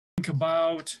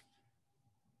about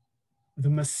the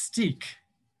mystique.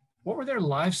 What were their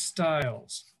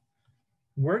lifestyles?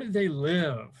 Where did they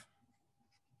live?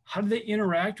 How did they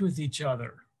interact with each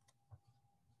other?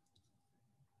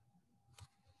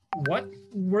 What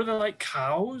were they like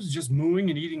cows, just mooing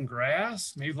and eating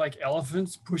grass? Maybe like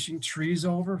elephants pushing trees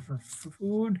over for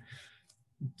food?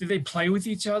 Did they play with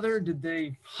each other? Did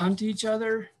they hunt each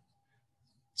other?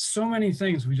 So many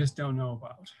things we just don't know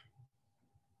about.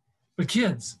 But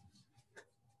kids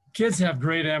have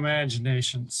great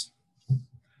imaginations. A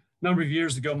number of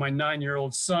years ago, my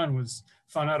 9-year-old son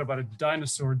found out about a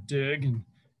dinosaur dig, and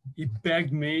he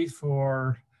begged me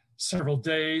for several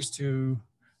days to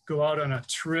go out on a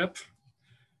trip.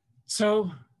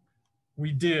 So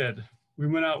we did. We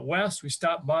went out west. We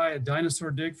stopped by a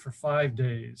dinosaur dig for 5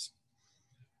 days.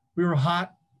 We were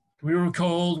hot, we were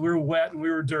cold, we were wet, and we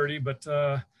were dirty, but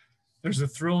there's the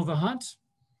thrill of the hunt.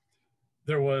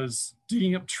 There was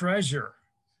digging up treasure,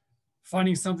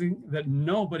 finding something that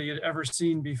nobody had ever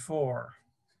seen before.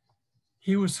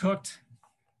 He was hooked,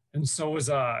 and so was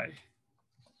I.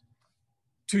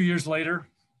 2 years later,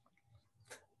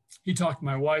 he talked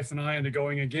my wife and I into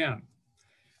going again.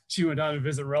 She went down to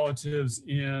visit relatives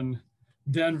in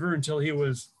Denver until he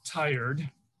was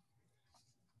tired.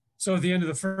 So at the end of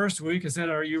the first week, I said,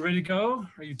 "Are you ready to go?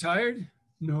 Are you tired?"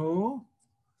 "No."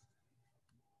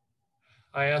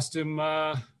 I asked him,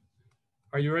 "Are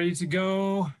you ready to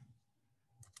go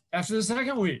after the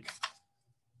second week?"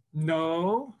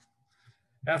 "No."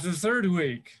 After the third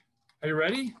week, "Are you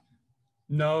ready?"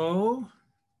 "No."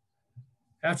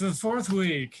 After the fourth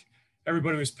week,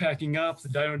 everybody was packing up. The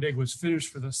dino dig was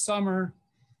finished for the summer.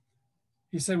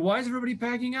 He said, "Why is everybody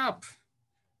packing up?"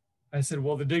 I said,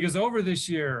 "Well, the dig is over this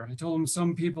year." I told him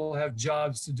some people have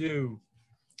jobs to do.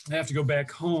 They have to go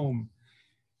back home.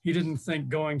 He didn't think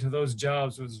going to those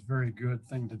jobs was a very good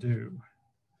thing to do.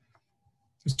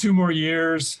 Just 2 more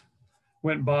years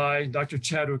went by. Dr.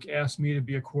 Chadwick asked me to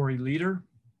be a quarry leader.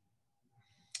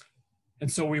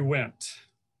 And so we went.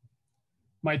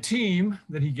 My team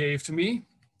that he gave to me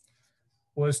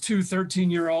was 2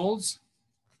 13-year-olds,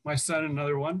 my son and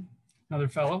another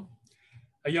fellow,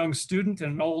 a young student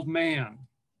and an old man.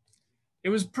 It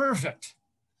was perfect.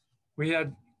 We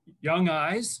had young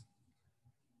eyes.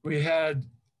 We had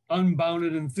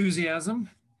unbounded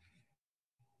enthusiasm.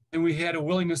 And we had a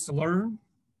willingness to learn.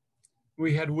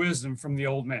 We had wisdom from the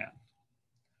old man.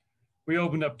 We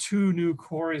opened up 2 new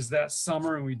quarries that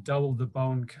summer, and we doubled the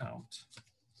bone count.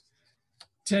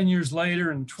 10 years later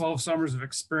and 12 summers of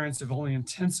experience have only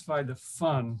intensified the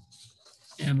fun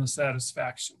and the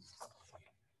satisfaction.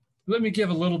 Let me give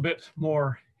a little bit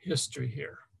more history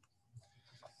here.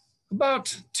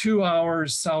 About 2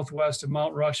 hours southwest of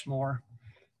Mount Rushmore,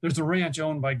 there's a ranch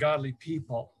owned by godly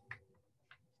people.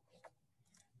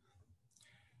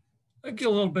 I'll give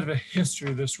a little bit of a history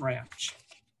of this ranch.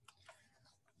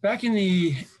 Back in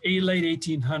the late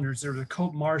 1800s, there were the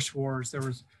Cope Marsh Wars. There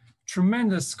was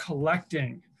tremendous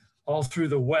collecting all through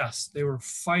the West. They were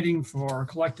fighting for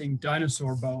collecting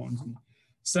dinosaur bones and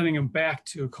sending them back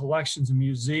to collections and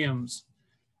museums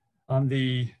on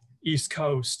the East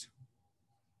Coast.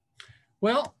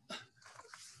 Well,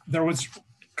 there was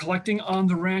collecting on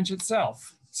the ranch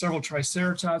itself. Several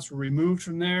triceratops were removed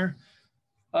from there.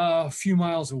 A few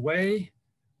miles away,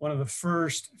 one of the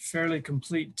first fairly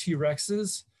complete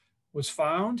T-Rexes was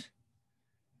found.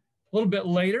 A little bit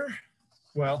later,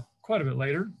 well, quite a bit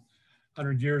later,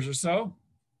 100 years or so,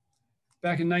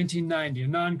 back in 1990, a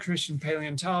non-Christian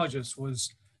paleontologist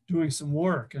was doing some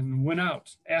work and went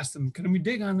out, asked them, "Can we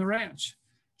dig on the ranch?"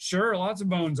 "Sure, lots of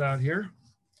bones out here."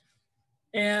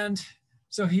 And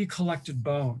so he collected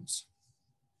bones.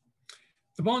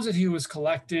 The bones that he was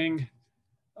collecting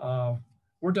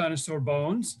were dinosaur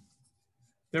bones.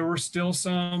 There were still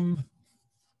some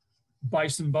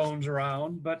bison bones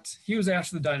around, but he was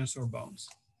after the dinosaur bones.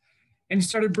 And he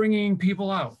started bringing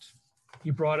people out.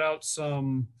 He brought out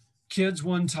some kids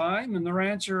one time, and the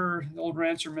old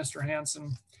rancher, Mr.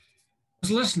 Hansen,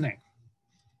 was listening.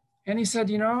 And he said,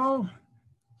 he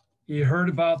heard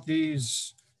about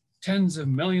these tens of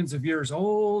millions of years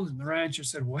old. And the rancher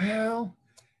said, "Well,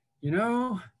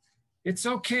 it's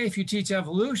okay if you teach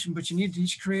evolution, but you need to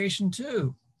teach creation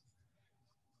too."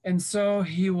 And so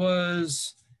he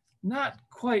was not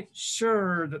quite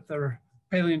sure that the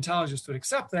paleontologist would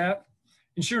accept that.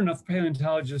 And sure enough, the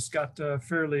paleontologist got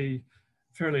fairly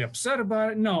upset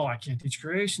about it. "No, I can't teach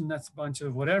creation. That's a bunch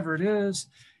of whatever it is."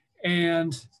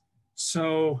 And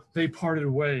so they parted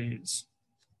ways.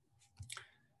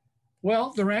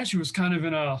 Well, the rancher was kind of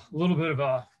in a little bit of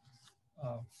a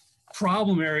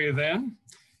problem area then.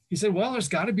 He said, "Well, there's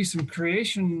got to be some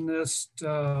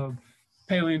creationist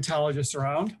paleontologists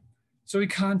around. So he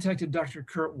contacted Dr.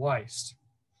 Kurt Weiss.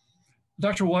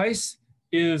 Dr. Weiss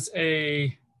is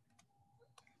a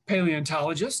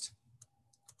paleontologist.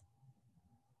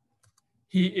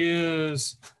 He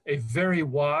is a very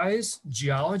wise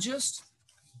geologist.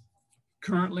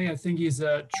 Currently, I think he's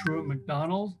at Truett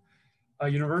McDonald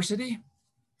University.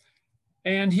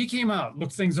 And he came out,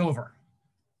 looked things over.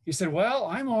 He said, well,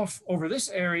 I'm off over this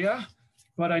area,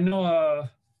 but I know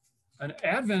an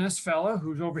Adventist fellow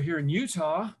who's over here in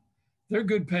Utah. They're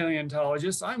good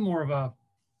paleontologists. I'm more of a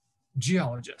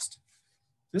geologist.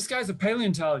 This guy's a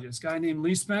paleontologist, a guy named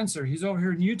Lee Spencer. He's over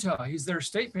here in Utah. He's their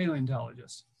state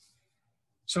paleontologist.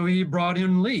 So he brought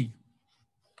in Lee.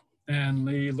 And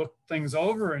Lee looked things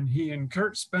over, and he and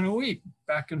Kurt spent a week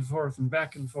back and forth and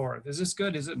back and forth. Is this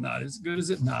good? Is it not? Is it good?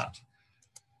 Is it not?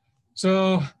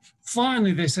 So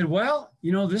finally they said, well,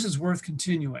 you know, this is worth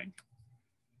continuing.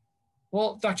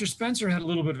 Well, Dr. Spencer had a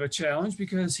little bit of a challenge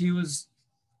because he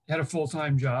had a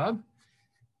full-time job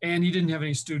and he didn't have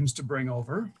any students to bring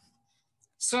over.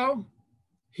 So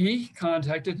he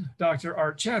contacted Dr.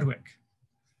 Art Chadwick,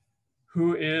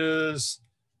 who is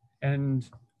and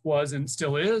was and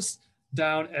still is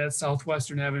down at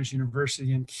Southwestern Adventist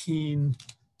University in Keene,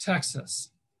 Texas.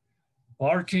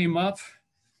 Art came up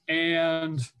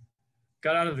and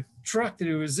got out of the truck that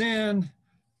he was in.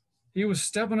 He was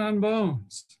stepping on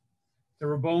bones. There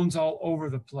were bones all over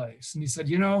the place. And he said,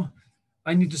 you know,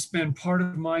 I need to spend part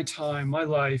of my time, my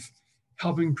life,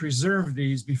 helping preserve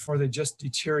these before they just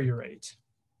deteriorate.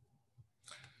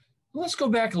 Let's go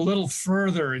back a little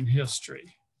further in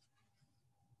history.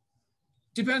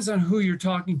 Depends on who you're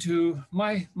talking to.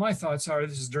 My thoughts are,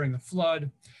 this is during the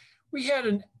flood. We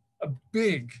had a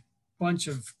big bunch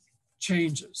of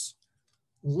changes,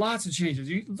 lots of changes.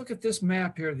 You look at this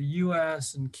map here, the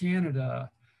US and Canada.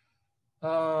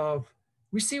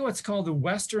 We see what's called the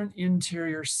Western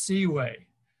Interior Seaway.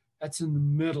 That's in the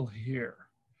middle here.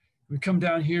 We come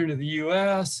down here into the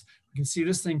US, we can see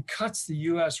this thing cuts the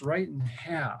US right in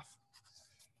half.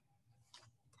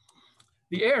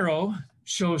 The arrow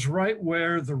shows right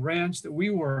where the ranch that we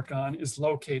work on is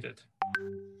located.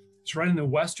 It's right in the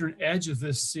western edge of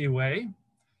this seaway,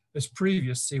 this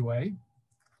previous seaway.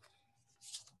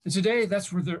 And today,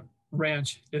 that's where the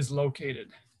ranch is located.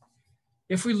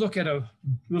 If we look at a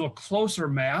little closer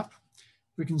map,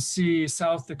 we can see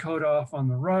South Dakota off on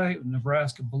the right,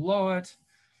 Nebraska below it,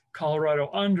 Colorado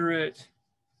under it,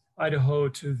 Idaho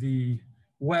to the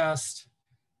west.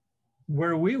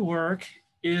 Where we work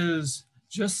is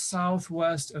just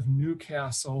southwest of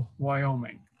Newcastle,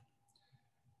 Wyoming,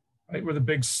 right where the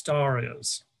big star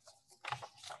is.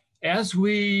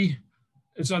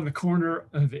 It's on the corner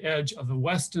of the edge of the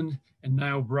Weston and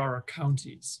Niobrara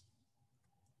counties.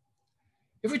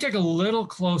 If we take a little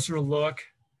closer look,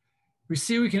 we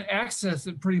see we can access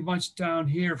it pretty much down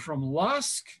here from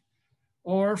Lusk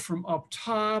or from up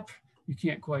top. You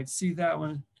can't quite see that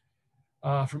one.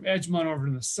 From Edgemont over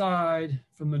to the side,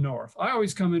 from the north. I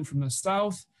always come in from the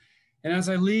south, and as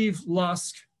I leave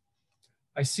Lusk,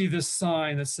 I see this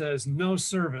sign that says no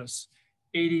service,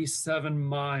 87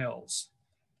 miles.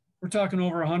 We're talking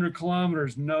over 100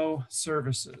 kilometers, no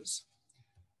services.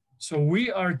 So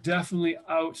we are definitely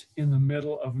out in the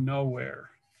middle of nowhere.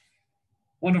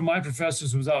 One of my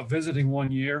professors was out visiting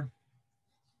one year,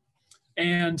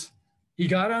 and he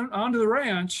got onto the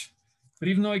ranch, but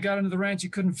even though he got into the ranch, he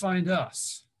couldn't find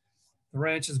us. The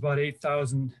ranch is about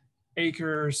 8,000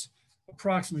 acres,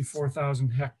 approximately 4,000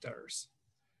 hectares.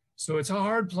 So it's a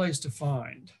hard place to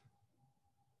find.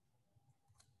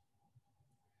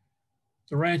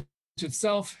 The ranch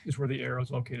itself is where the arrow is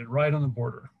located, right on the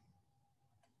border.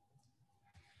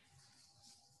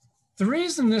 The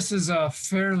reason this is a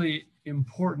fairly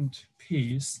important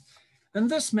piece, in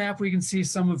this map we can see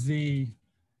some of the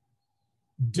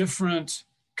different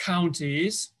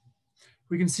counties.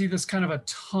 We can see this kind of a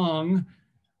tongue,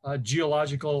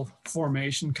 geological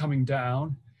formation coming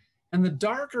down. And the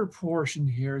darker portion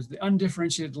here is the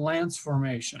undifferentiated Lance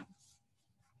Formation.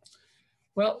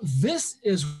 Well, this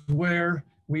is where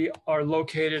we are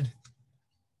located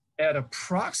at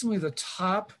approximately the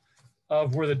top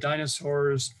of where the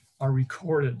dinosaurs are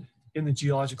recorded in the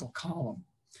geological column.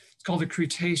 It's called the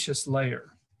Cretaceous layer.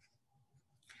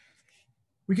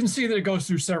 We can see that it goes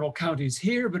through several counties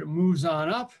here, but it moves on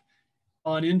up,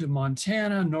 on into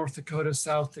Montana, North Dakota,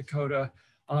 South Dakota,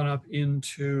 on up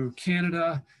into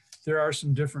Canada. There are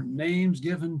some different names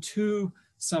given to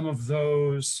some of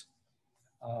those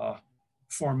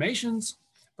formations,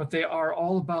 but they are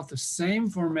all about the same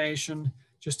formation,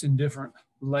 just in different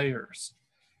layers.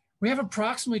 We have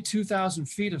approximately 2,000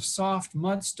 feet of soft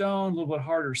mudstone, a little bit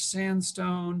harder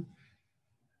sandstone.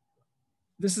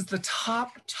 this is the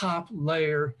top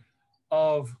layer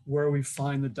of where we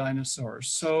find the dinosaurs.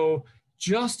 So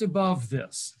just above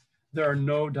this, there are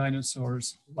no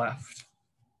dinosaurs left.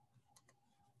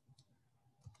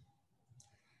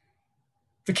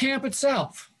 The camp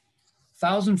itself,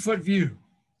 1,000-foot view.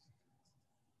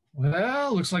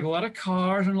 Well, looks like a lot of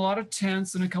cars and a lot of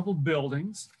tents and a couple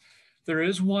buildings. There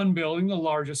is one building, the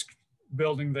largest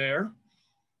building there.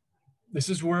 This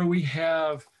is where we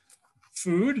have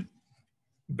food,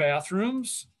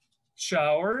 bathrooms,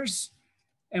 showers,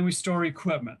 and we store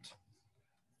equipment.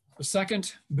 The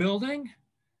second building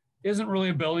isn't really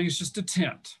a building, it's just a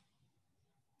tent.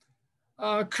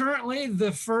 Currently,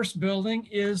 the first building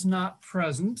is not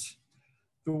present.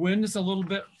 The wind is a little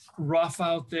bit rough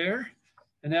out there,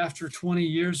 and after 20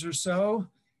 years or so,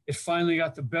 it finally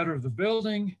got the better of the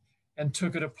building and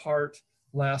took it apart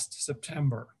last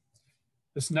September.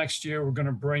 This next year, we're going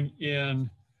to bring in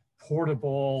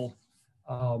portable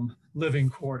living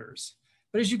quarters.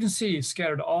 But as you can see,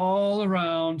 scattered all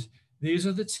around, these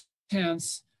are the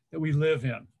tents that we live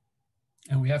in.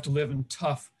 And we have to live in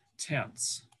tough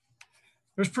tents.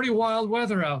 There's pretty wild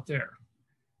weather out there.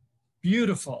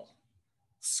 Beautiful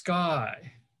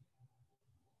sky.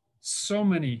 So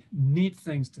many neat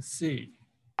things to see.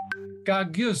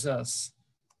 God gives us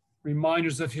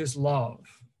reminders of his love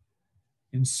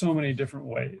in so many different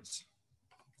ways.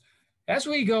 As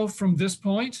we go from this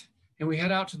point and we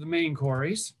head out to the main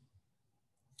quarries,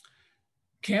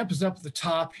 camp is up at the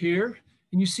top here,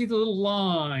 and you see the little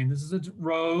line. This is a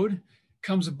road,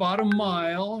 comes about a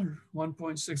mile,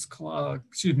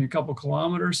 1.6, a couple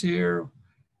kilometers here,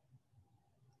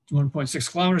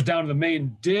 1.6 kilometers down to the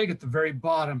main dig at the very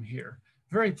bottom here.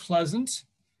 Very pleasant.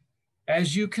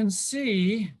 As you can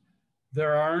see,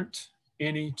 there aren't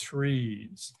any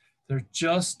trees. There's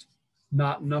just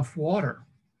not enough water.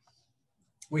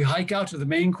 We hike out to the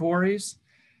main quarries.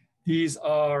 These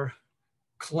are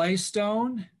clay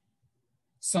stone,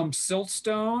 some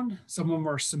siltstone, some of them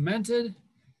are cemented.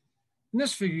 In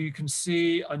this figure, you can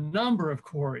see a number of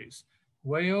quarries.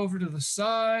 Way over to the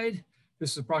side,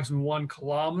 this is approximately 1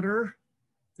 kilometer,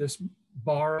 this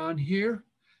bar on here.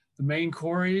 The main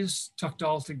quarries tucked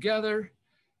all together.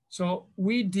 So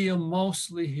we deal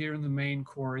mostly here in the main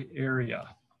quarry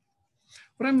area.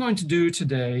 What I'm going to do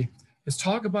today is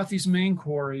talk about these main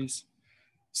quarries,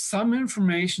 some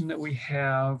information that we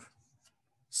have.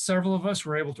 Several of us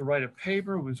were able to write a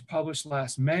paper, it was published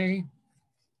last May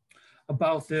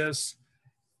about this.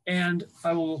 And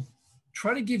I will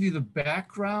try to give you the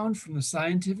background from the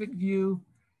scientific view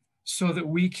so that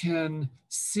we can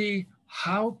see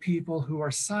how people who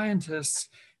are scientists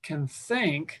can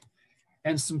think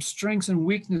and some strengths and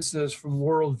weaknesses from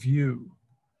worldview.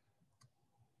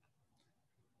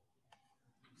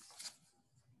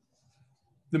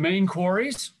 The main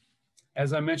quarries,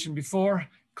 as I mentioned before,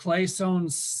 clay stone,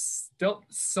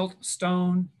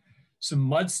 siltstone, some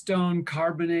mudstone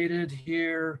carbonated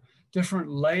here, different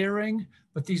layering,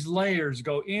 but these layers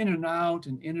go in and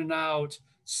out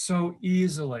so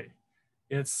easily.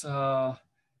 It's hard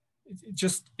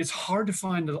to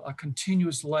find a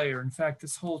continuous layer. In fact,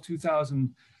 this whole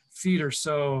 2,000 feet or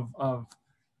so of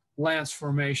lance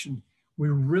formation, we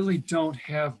really don't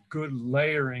have good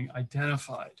layering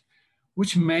identified,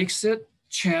 which makes it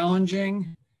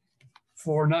challenging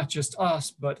for not just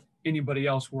us, but anybody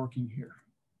else working here.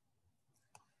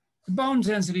 The bone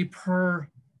density per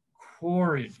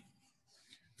quarry.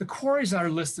 The quarries are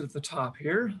listed at the top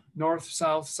here: north,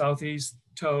 south, southeast,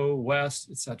 toe,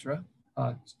 west, etc.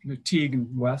 Teague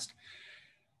and west.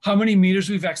 How many meters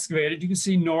we've excavated? You can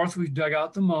see north we've dug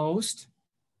out the most.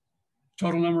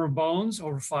 Total number of bones,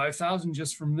 over 5,000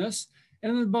 just from this.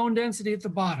 And then the bone density at the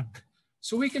bottom.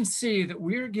 So we can see that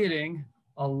we're getting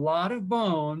a lot of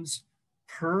bones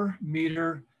per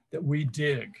meter that we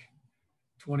dig.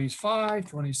 25,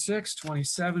 26,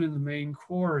 27 in the main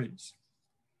quarries.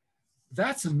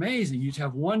 That's amazing. You'd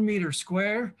have 1 meter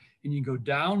square and you go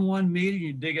down 1 meter,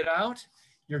 you dig it out,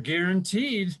 you're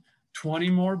guaranteed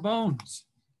 20 more bones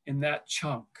in that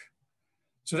chunk.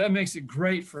 So that makes it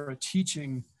great for a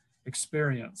teaching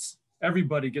experience.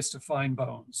 Everybody gets to find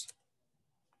bones.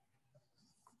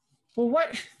 Well,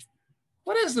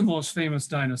 what is the most famous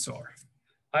dinosaur?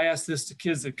 I ask this to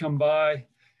kids that come by.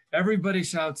 Everybody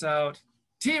shouts out,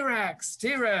 T-Rex,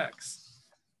 T-Rex.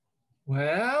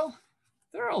 Well,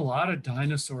 there are a lot of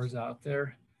dinosaurs out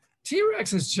there.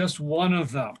 T-Rex is just one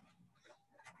of them.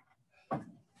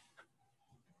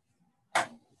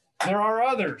 There are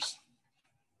others,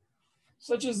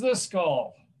 such as this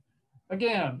skull.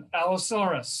 Again,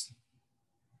 Allosaurus.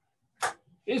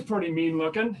 He's pretty mean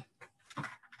looking.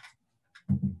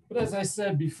 But as I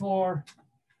said before,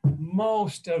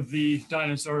 most of the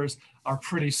dinosaurs are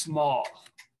pretty small.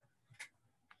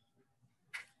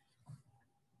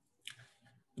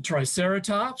 The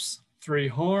Triceratops, 3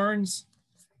 horns,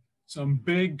 some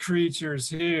big creatures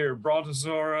here,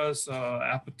 Brontosaurus,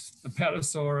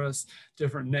 Apatosaurus,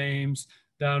 different names.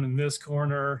 Down in this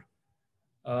corner,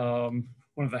 one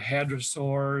of the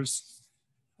hadrosaurs.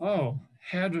 Oh,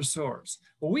 hadrosaurs.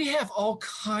 Well, we have all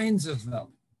kinds of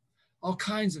them, all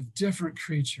kinds of different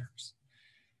creatures.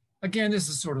 Again, this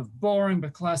is sort of boring,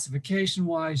 but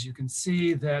classification-wise, you can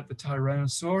see that the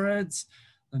tyrannosaurids,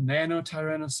 the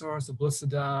nanotyrannosaurus, the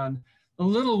Blisodon, the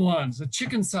little ones, the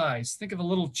chicken size. Think of a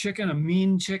little chicken, a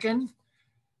mean chicken.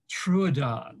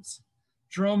 Troodons,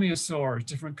 dromaeosaurs,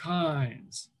 different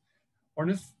kinds.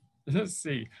 Let's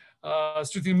see,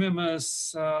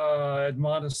 Struthiomimus,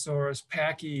 Edmontosaurus,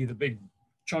 Pachy, the big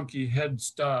chunky head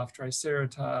stuff,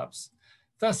 Triceratops,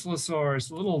 Thescelosaurus,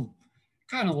 a little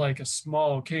kind of like a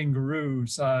small kangaroo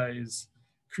size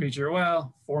creature,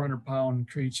 well, 400-pound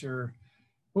creature.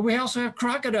 But we also have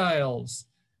crocodiles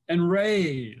and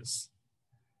rays.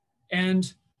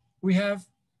 And we have,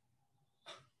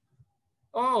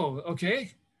 oh,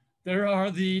 okay, there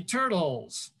are the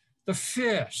turtles, the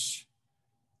fish,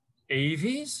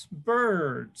 aves,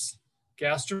 birds,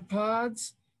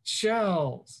 gastropods,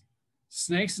 shells,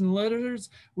 snakes and lizards.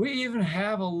 We even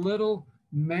have a little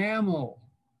mammal.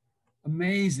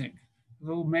 Amazing, a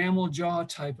little mammal jaw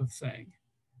type of thing.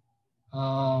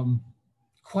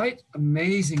 Quite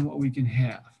amazing what we can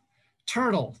have.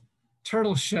 Turtle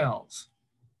shells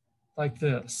like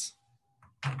this.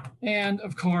 And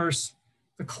of course,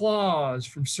 the claws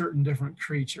from certain different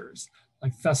creatures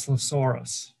like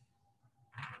Thescelosaurus.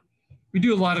 We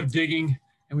do a lot of digging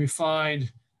and we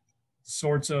find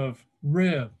sorts of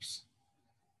ribs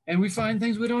and we find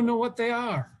things we don't know what they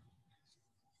are.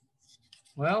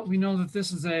 Well, we know that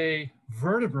this is a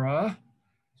vertebra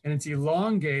and it's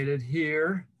elongated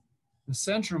here, the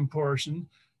centrum portion.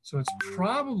 So it's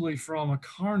probably from a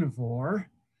carnivore,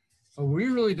 but we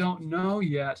really don't know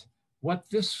yet what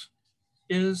this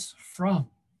is from.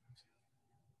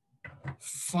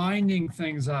 Finding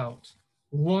things out,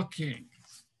 looking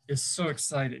is so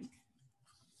exciting.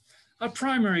 A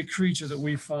primary creature that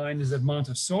we find is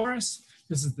Edmontosaurus.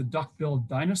 This is the duck-billed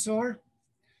dinosaur.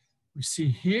 We see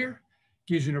here,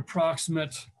 gives you an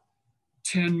approximate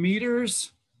 10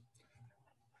 meters,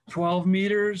 12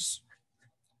 meters,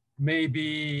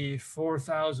 maybe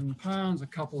 4,000 pounds, a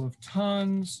couple of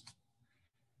tons.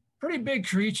 Pretty big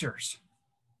creatures.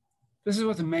 This is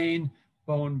what the main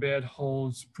bone bed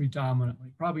holds predominantly.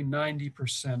 Probably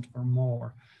 90% or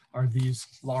more are these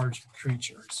large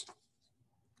creatures.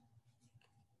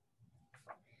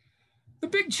 The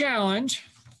big challenge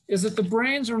is that the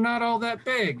brains are not all that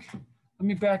big. Let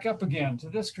me back up again to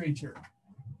this creature.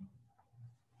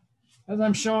 As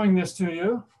I'm showing this to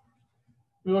you,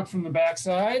 we look from the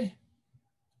backside.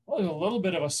 Well, there's a little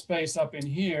bit of a space up in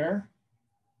here.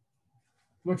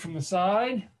 Look from the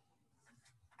side.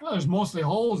 Well, there's mostly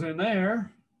holes in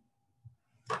there.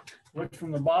 Look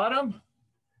from the bottom.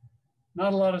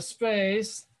 Not a lot of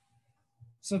space.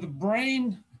 So the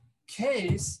brain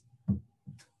case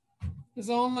is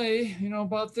only,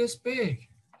 about this big.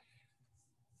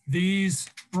 These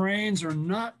brains are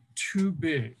not too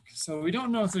big. So we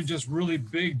don't know if they're just really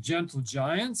big, gentle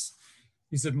giants.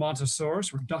 These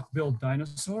Edmontosaurus were duck-billed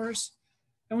dinosaurs.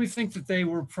 And we think that they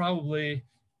were probably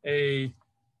a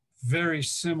very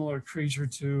similar creature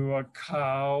to a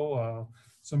cow,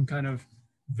 some kind of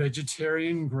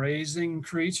vegetarian grazing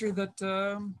creature that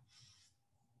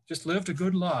just lived a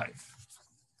good life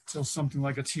until something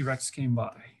like a T-Rex came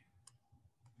by.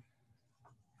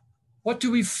 What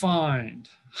do we find?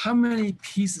 How many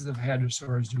pieces of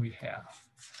hadrosaurs do we have?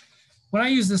 When I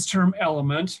use this term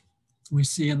element, we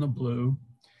see in the blue,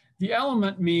 the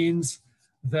element means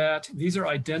that these are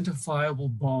identifiable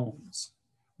bones.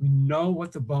 We know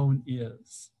what the bone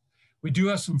is. We do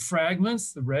have some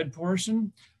fragments, the red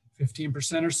portion,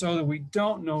 15% or so, that we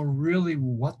don't know really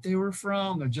what they were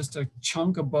from. They're just a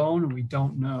chunk of bone and we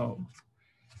don't know.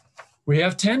 We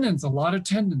have tendons, a lot of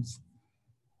tendons.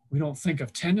 We don't think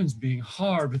of tendons being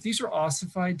hard, but these are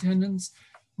ossified tendons,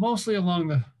 mostly along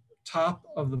the top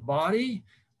of the body,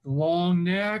 the long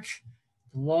neck,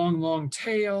 the long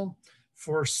tail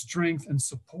for strength and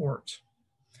support.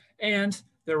 And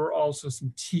there were also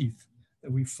some teeth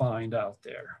that we find out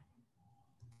there.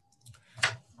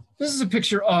 This is a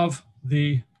picture of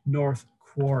the North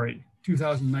Quarry,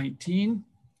 2019.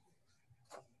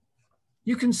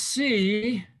 You can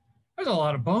see there's a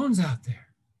lot of bones out there.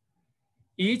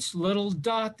 Each little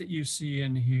dot that you see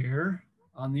in here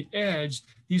on the edge,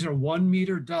 these are 1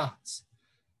 meter dots.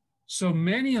 So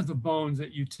many of the bones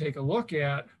that you take a look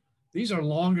at, these are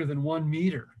longer than 1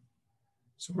 meter.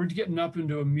 So we're getting up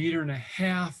into 1.5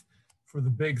 meters for the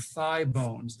big thigh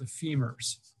bones, the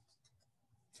femurs.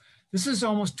 This is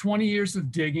almost 20 years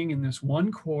of digging in this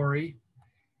one quarry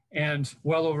and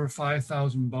well over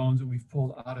 5,000 bones that we've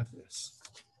pulled out of this.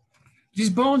 These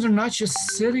bones are not just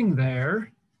sitting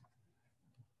there,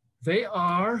 they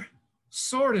are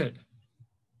sorted.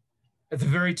 At the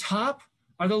very top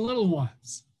are the little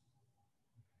ones.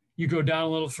 You go down a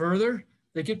little further,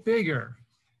 they get bigger.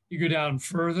 You go down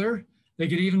further, they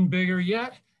get even bigger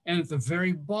yet, and at the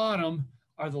very bottom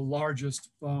are the largest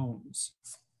bones.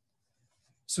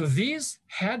 So these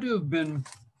had to have been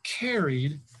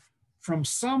carried from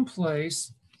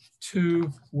someplace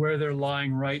to where they're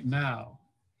lying right now.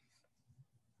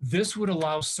 This would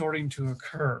allow sorting to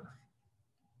occur.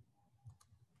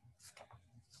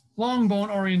 Long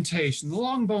bone orientation. The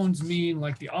long bones mean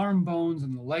like the arm bones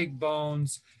and the leg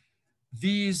bones.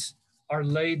 These are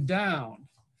laid down.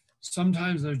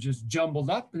 Sometimes they're just jumbled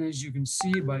up, and as you can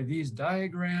see by these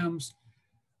diagrams,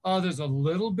 there's a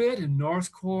little bit in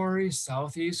North Quarry,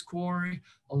 Southeast Quarry,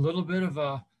 a little bit of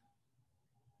a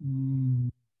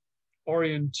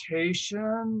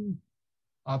orientation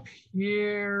up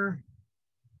here.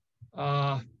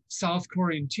 South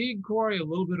Quarry and Teague Quarry, a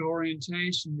little bit of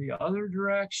orientation the other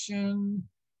direction.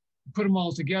 Put them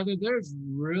all together, there's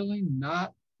really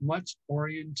not much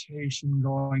orientation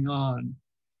going on.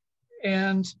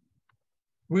 And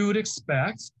we would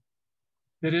expect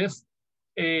that if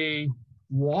a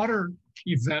water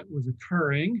event was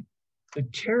occurring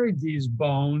that carried these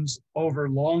bones over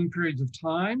long periods of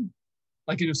time,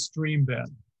 like in a stream bed.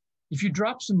 If you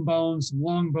drop some bones, some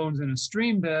long bones in a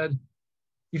stream bed,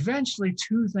 eventually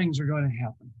 2 things are going to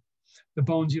happen. The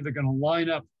bone's either going to line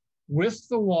up with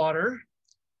the water,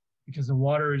 because the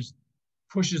water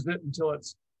pushes it until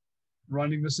it's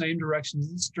running the same direction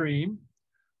as the stream,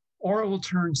 or it will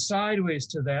turn sideways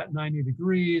to that 90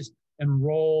 degrees and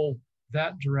roll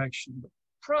that direction, but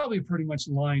probably pretty much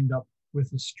lined up with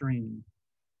the stream.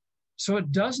 So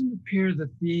it doesn't appear that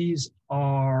these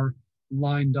are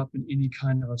lined up in any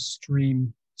kind of a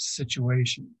stream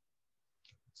situation.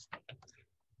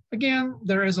 Again,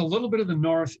 there is a little bit of the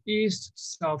northeast,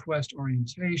 southwest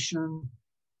orientation,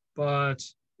 but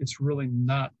it's certainly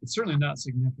not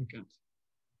significant.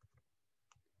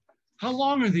 How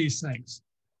long are these things?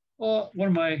 Well, one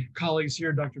of my colleagues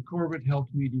here, Dr. Corbett,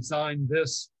 helped me design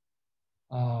this,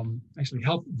 actually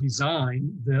helped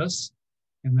design this,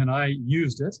 and then I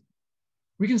used it.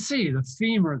 We can see the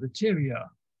femur, the tibia,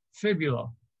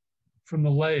 fibula from the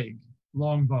leg,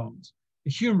 long bones,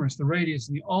 the humerus, the radius,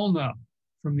 and the ulna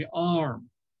from the arm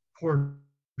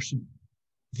portion.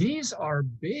 These are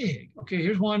big. Okay,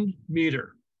 here's 1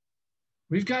 meter.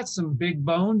 We've got some big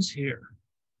bones here.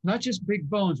 Not just big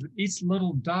bones, but each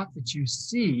little dot that you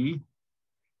see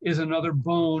is another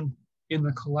bone in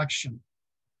the collection.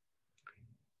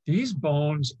 These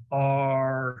bones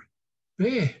are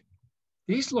big.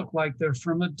 These look like they're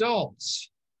from adults.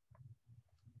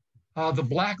 The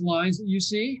black lines that you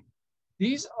see,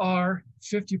 these are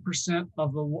 50%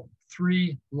 of the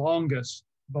 3 longest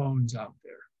bones out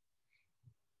there.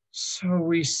 So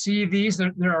we see these,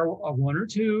 there are 1 or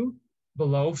 2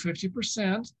 below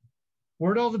 50%.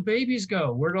 Where'd all the babies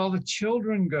go? Where'd all the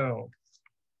children go?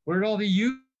 Where'd all the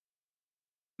youth?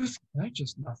 There's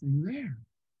just nothing there.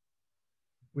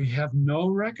 We have no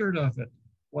record of it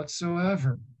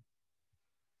whatsoever.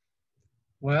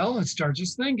 Well, let's start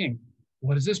just thinking,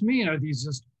 what does this mean? Are these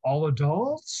just all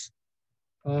adults?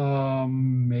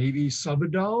 Maybe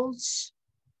subadults?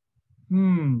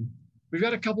 We've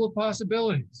got a couple of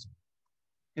possibilities.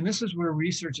 And this is where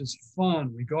research is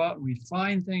fun. We go out and we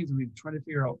find things and we try to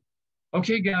figure out,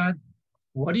 okay, God,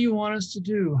 what do you want us to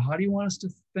do? How do you want us to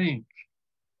think?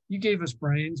 You gave us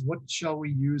brains. What shall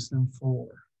we use them for?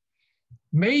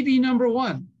 Maybe number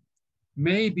 1,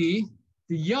 maybe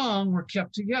the young were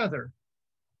kept together.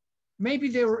 Maybe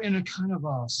they were in a kind of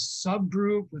a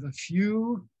subgroup with a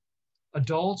few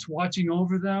adults watching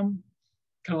over them,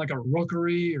 kind of like a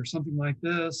rookery or something like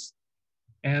this.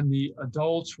 And the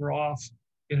adults were off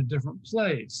in a different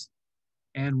place.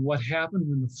 And what happened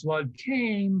when the flood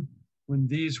came, when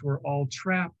these were all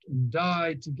trapped and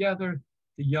died together,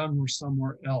 the young were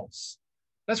somewhere else.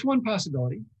 That's one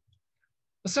possibility.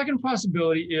 The second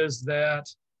possibility is that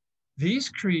these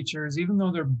creatures, even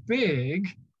though they're big,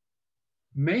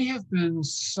 may have been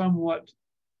somewhat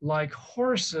like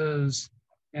horses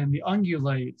and the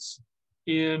ungulates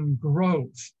in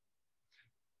growth.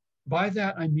 By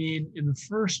that, I mean in the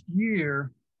first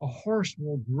year, a horse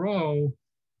will grow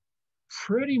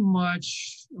pretty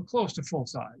much close to full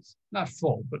size. Not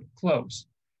full, but close.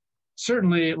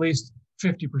 Certainly at least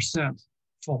 50%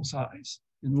 full size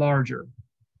and larger.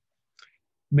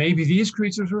 Maybe these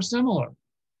creatures were similar.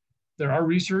 There are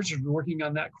researchers working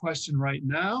on that question right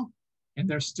now, and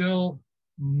there's still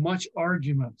much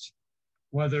argument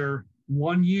whether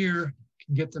 1 year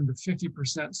can get them to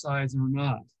 50% size or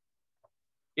not.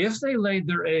 If they laid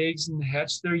their eggs and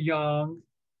hatched their young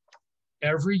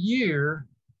every year,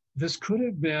 this could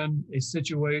have been a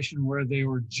situation where they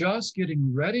were just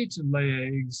getting ready to lay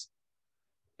eggs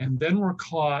and then were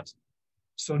caught,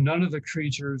 so none of the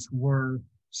creatures were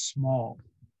small.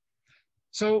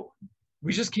 So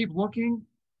we just keep looking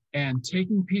and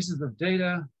taking pieces of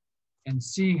data and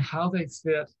seeing how they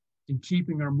fit and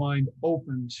keeping our mind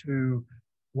open to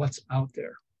what's out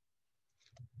there.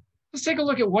 Let's take a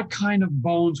look at what kind of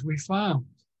bones we found.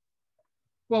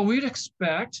 Well, we'd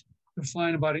expect to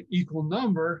find about an equal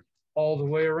number all the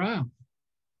way around.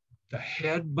 The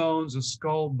head bones, the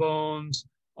skull bones,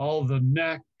 all the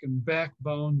neck and back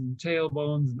bones and tail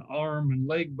bones and arm and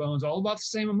leg bones, all about the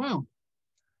same amount.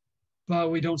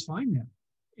 But we don't find them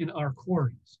in our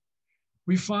quarries.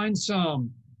 We find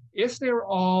some, if they're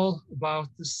all about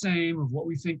the same of what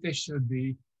we think they should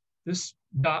be, this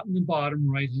dot in the bottom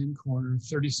right-hand corner,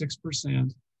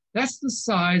 36%, that's the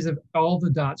size of all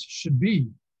the dots should be.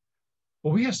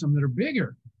 Well, we have some that are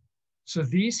bigger. So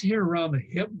these here around the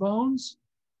hip bones,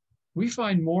 we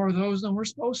find more of those than we're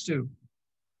supposed to.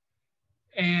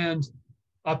 And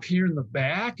up here in the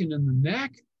back and in the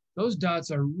neck, those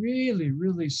dots are really,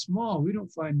 really small. We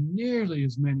don't find nearly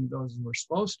as many of those as we're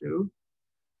supposed to.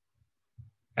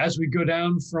 As we go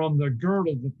down from the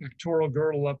girdle, the pectoral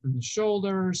girdle up in the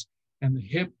shoulders and the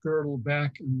hip girdle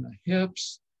back in the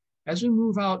hips, as we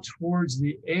move out towards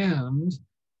the end,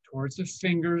 towards the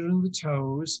fingers and the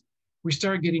toes, we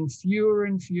start getting fewer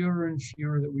and fewer and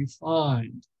fewer that we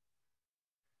find.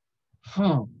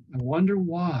 I wonder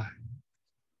why.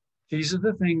 These are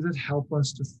the things that help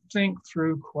us to think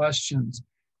through questions.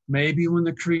 Maybe when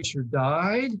the creature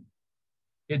died,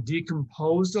 it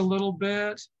decomposed a little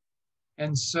bit,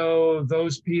 and so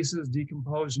those pieces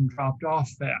decomposed and dropped off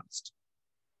fast.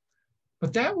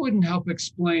 But that wouldn't help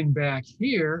explain back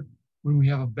here when we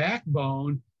have a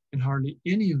backbone and hardly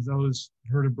any of those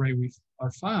vertebrae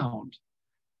are found,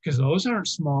 because those aren't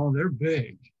small, they're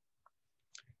big.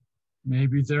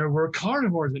 Maybe there were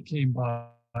carnivores that came by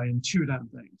and chewed on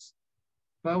things,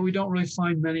 but we don't really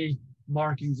find many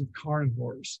markings of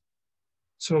carnivores.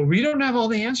 So we don't have all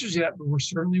the answers yet, but we're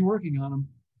certainly working on them.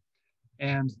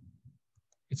 And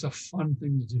it's a fun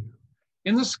thing to do.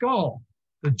 In the skull,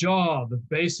 the jaw, the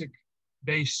basic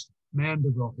base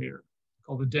mandible here,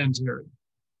 called the dentary.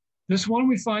 This one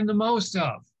we find the most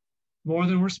of, more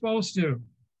than we're supposed to.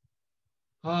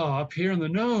 Up here in the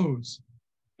nose,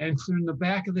 and in the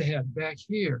back of the head, back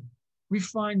here, we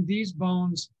find these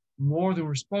bones more than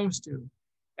we're supposed to.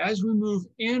 As we move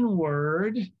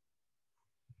inward,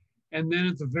 and then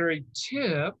at the very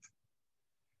tip,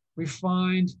 we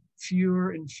find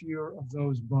fewer and fewer of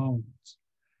those bones.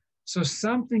 So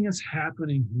something is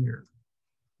happening here.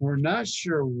 We're not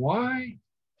sure why.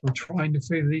 We're trying to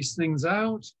figure these things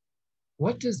out.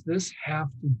 What does this have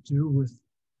to do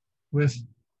with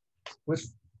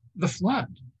the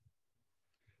flood?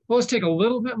 Well, let's take a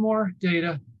little bit more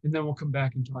data, and then we'll come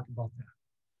back and talk about that.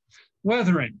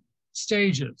 Weathering,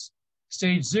 stages.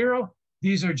 Stage 0,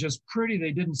 these are just pretty.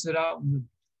 They didn't sit out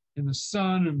in the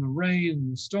sun and the rain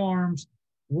and the storms.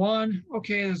 1,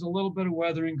 okay, there's a little bit of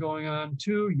weathering going on.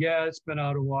 2, yeah, it's been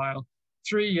out a while.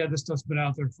 3, yeah, this stuff's been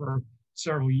out there for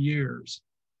several years.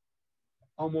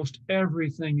 Almost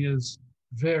everything is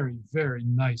very, very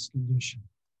nice condition.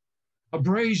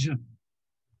 Abrasion.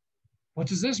 What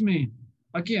does this mean?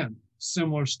 Again,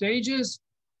 similar stages,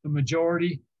 the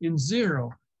majority in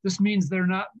 0. This means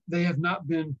they have not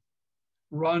been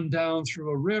run down through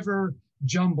a river,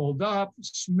 jumbled up,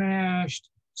 smashed,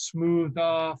 smoothed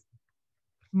off.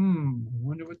 I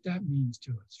wonder what that means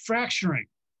to us. Fracturing.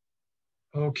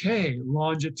 Okay,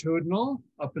 longitudinal,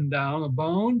 up and down a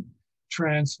bone,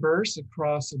 transverse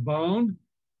across a bone,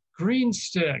 green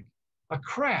stick, a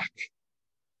crack.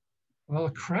 Well,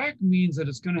 a crack means that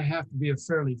it's going to have to be a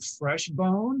fairly fresh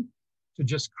bone to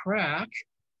just crack.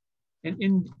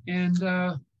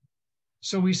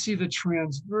 So we see the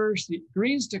transverse, the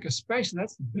green stick especially,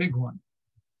 that's the big one.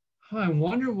 I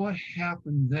wonder what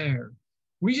happened there.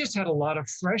 We just had a lot of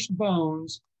fresh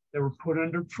bones that were put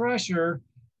under pressure,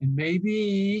 and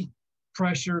maybe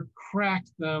pressure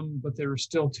cracked them, but they were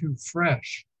still too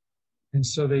fresh. And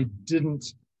so they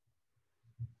didn't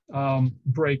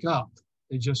break up.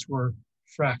 They just were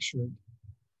fractured.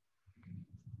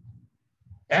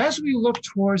 As we look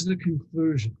towards the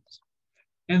conclusions,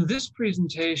 and this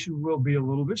presentation will be a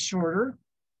little bit shorter,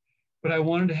 but I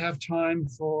wanted to have time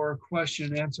for question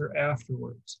and answer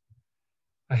afterwards.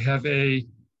 I have a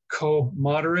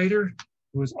co-moderator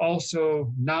who is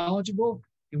also knowledgeable,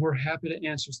 and we're happy to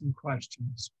answer some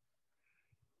questions.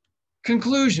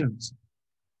 Conclusions.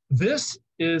 This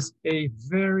is a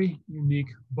very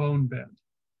unique bone bed.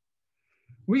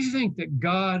 We think that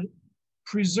God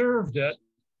preserved it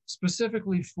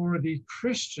specifically for the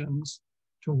Christians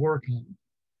to work in.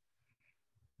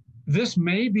 This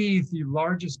may be the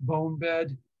largest bone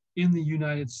bed in the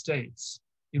United States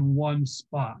in one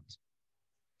spot.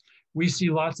 We see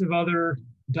lots of other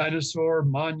dinosaur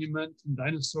monument and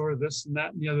dinosaur this and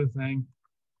that and the other thing,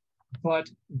 but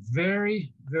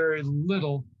very, very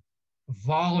little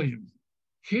volume.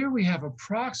 Here we have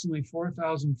approximately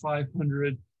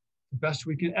 4,500, the best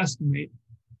we can estimate,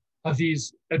 of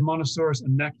these Edmontosaurus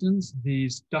annectans,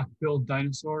 these duck-billed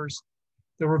dinosaurs,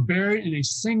 that were buried in a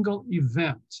single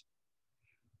event.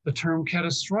 The term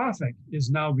catastrophic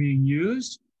is now being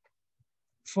used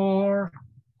for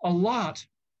a lot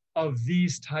of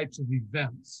these types of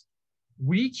events.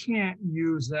 We can't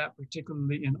use that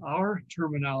particularly in our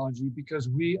terminology because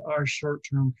we are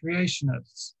short-term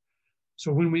creationists.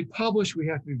 So when we publish, we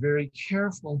have to be very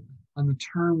careful on the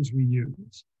terms we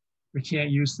use. We can't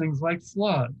use things like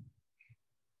flood.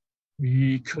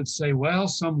 We could say, well,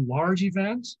 some large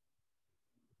event.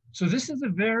 So this is a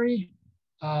very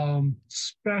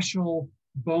special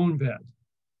bone bed.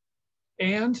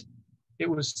 And it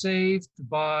was saved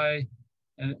by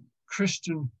a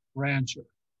Christian rancher.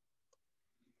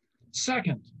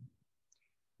 Second,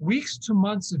 weeks to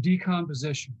months of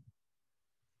decomposition.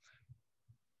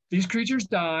 These creatures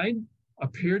died,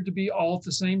 appeared to be all at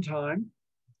the same time.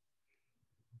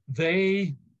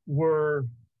 They were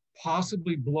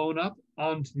possibly blown up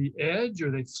onto the edge, or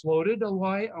they floated a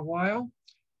while,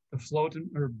 the float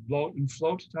and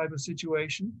float type of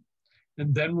situation,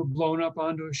 and then were blown up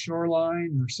onto a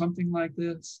shoreline or something like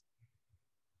this.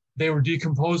 They were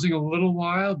decomposing a little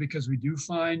while because we do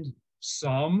find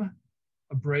some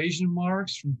abrasion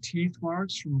marks from teeth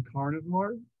marks from a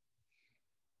carnivore.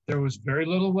 There was very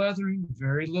little weathering,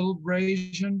 very little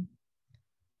abrasion.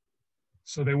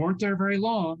 So they weren't there very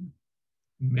long.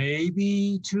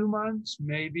 Maybe 2 months,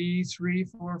 maybe 3,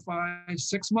 4, 5,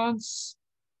 6 months.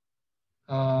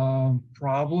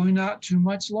 Probably not too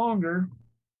much longer.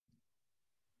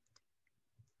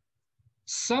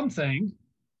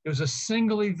 It was a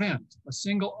single event, a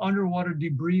single underwater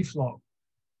debris flow,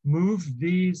 moved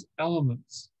these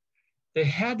elements. They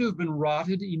had to have been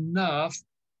rotted enough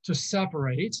to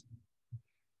separate.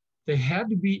 They had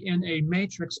to be in a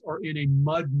matrix or in a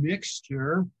mud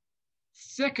mixture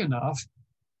thick enough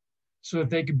so that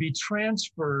they could be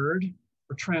transferred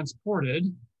or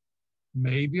transported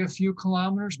maybe a few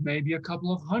kilometers, maybe a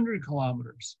couple of 100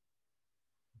 kilometers.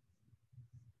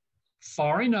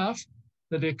 Far enough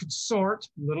that they could sort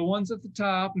little ones at the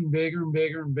top and bigger and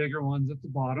bigger and bigger ones at the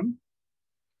bottom.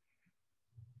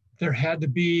 There had to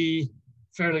be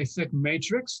fairly thick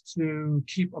matrix to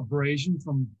keep abrasion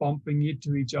from bumping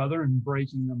into each other and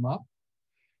breaking them up,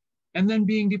 and then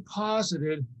being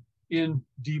deposited in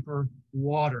deeper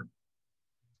water.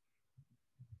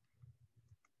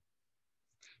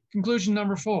 Conclusion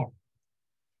number 4,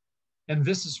 and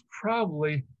this is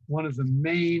probably one of the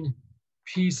main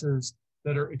pieces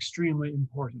that are extremely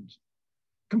important.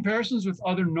 Comparisons with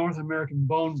other North American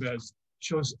bone beds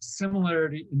shows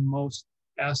similarity in most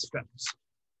aspects.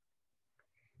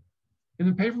 In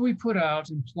the paper we put out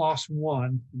in PLOS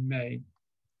 1 in May,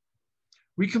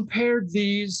 we compared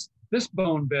this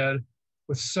bone bed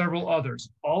with several others.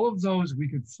 All of those we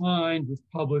could find with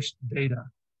published data.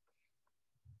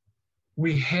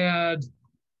 We had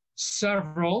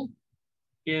several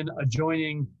in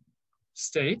adjoining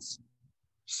states,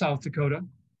 South Dakota,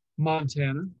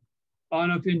 Montana,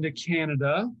 on up into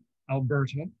Canada,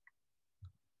 Alberta,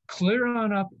 clear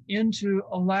on up into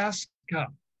Alaska,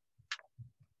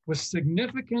 with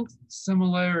significant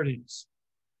similarities,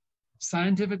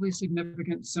 scientifically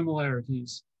significant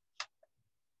similarities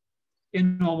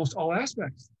in almost all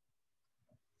aspects.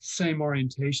 Same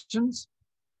orientations,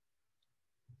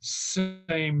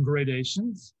 same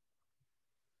gradations,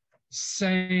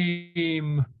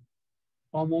 same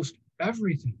almost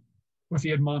everything with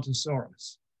the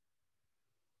Edmontosaurus.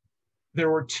 There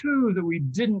were 2 that we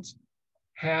didn't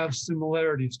have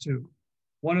similarities to.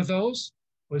 One of those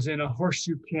was in a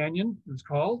horseshoe canyon, it was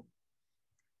called,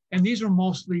 and these are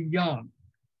mostly young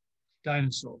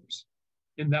dinosaurs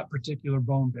in that particular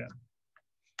bone bed,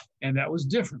 and that was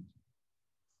different.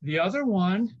 The other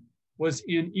one was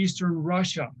in Eastern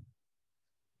Russia,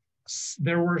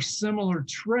 There were similar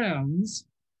trends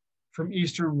from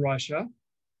Eastern Russia,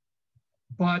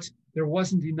 but there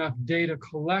wasn't enough data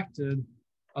collected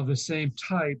of the same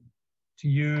type to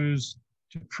use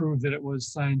to prove that it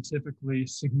was scientifically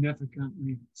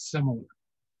significantly similar.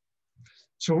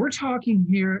 So we're talking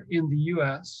here in the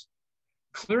US,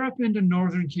 clear up into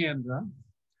northern Canada,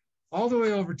 all the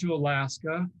way over to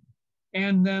Alaska,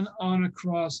 and then on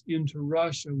across into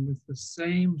Russia with the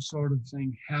same sort of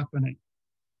thing happening.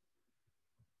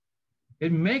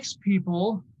 It makes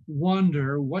people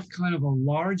wonder what kind of a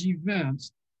large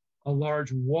event, a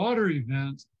large water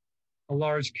event, a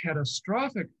large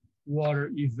catastrophic water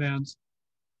event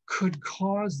could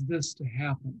cause this to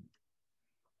happen.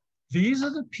 These are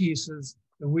the pieces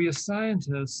that we as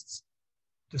scientists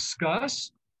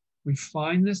discuss. We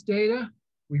find this data,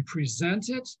 we present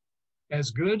it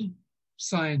as good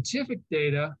scientific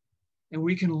data, and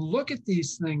we can look at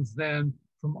these things then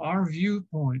from our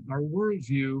viewpoint, our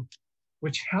worldview,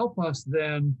 which help us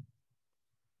then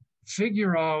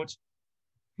figure out,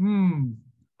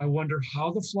 I wonder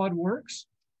how the flood works.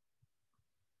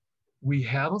 We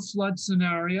have a flood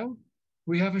scenario.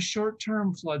 We have a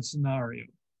short-term flood scenario.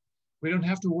 We don't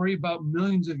have to worry about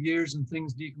millions of years and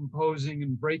things decomposing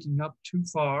and breaking up too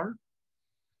far.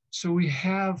 So we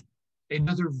have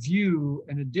another view,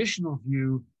 an additional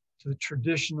view to the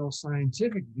traditional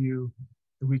scientific view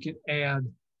that we can add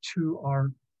to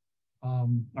our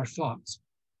thoughts.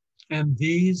 And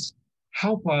these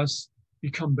help us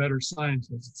become better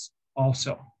scientists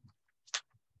also.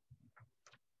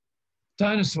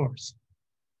 Dinosaurs.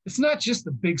 It's not just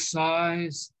the big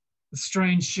size, the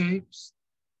strange shapes,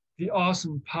 the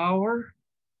awesome power,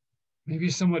 maybe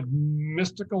somewhat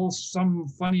mystical, some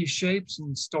funny shapes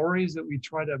and stories that we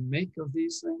try to make of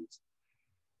these things.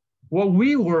 What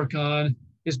we work on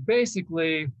is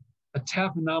basically a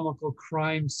taphonomical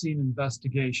crime scene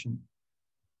investigation.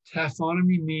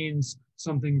 Taphonomy means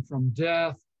something from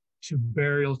death to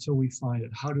burial till we find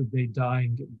it. How did they die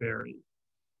and get buried?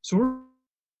 So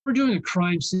we're doing a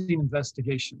crime scene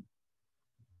investigation.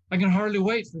 I can hardly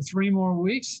wait for 3 more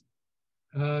weeks,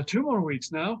 2 more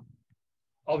weeks now.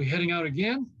 I'll be heading out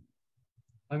again.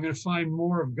 I'm going to find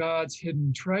more of God's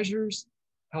hidden treasures,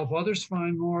 help others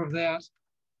find more of that.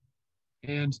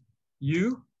 And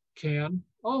you can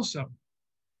also.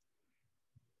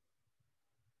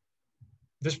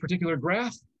 This particular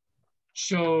graph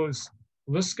shows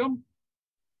Liscum,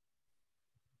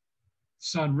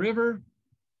 Sun River,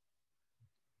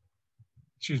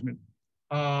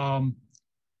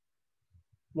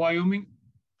 Wyoming,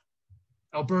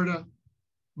 Alberta,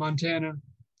 Montana,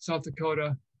 South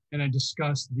Dakota, and I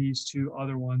discussed these 2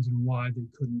 other ones and why they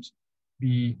couldn't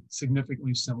be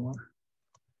significantly similar.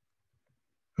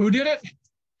 Who did it?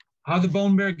 How did the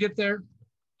bone bear get there?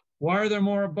 Why are there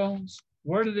more bones?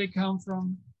 Where did they come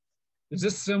from? Is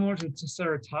this similar to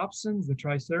ceratopsians, the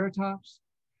triceratops?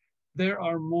 There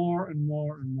are more and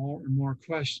more and more and more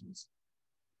questions.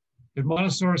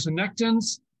 Adventist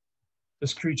annectens,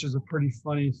 this creature's a pretty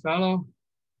funny fellow.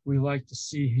 We like to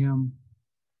see him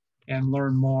and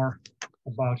learn more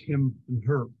about him and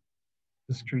her,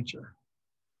 this creature.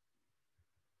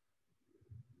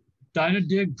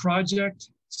 DynaDig Project,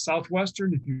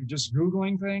 Southwestern, if you're just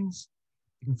Googling things,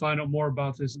 you can find out more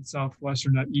about this at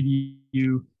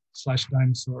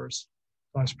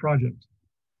southwestern.edu/dinosaurs/project.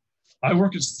 I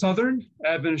work at Southern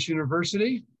Adventist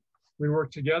University. We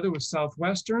work together with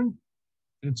Southwestern,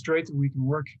 and it's great that we can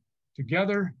work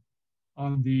together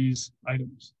on these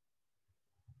items.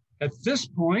 At this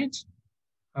point,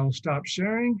 I will stop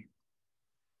sharing,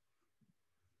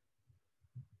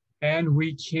 and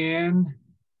we can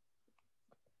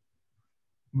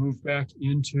move back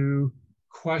into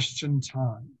question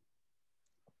time.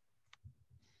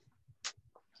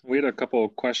 We had a couple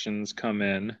of questions come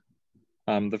in.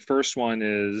 The first one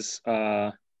is,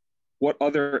 what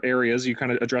other areas, you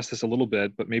kind of addressed this a little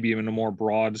bit, but maybe even a more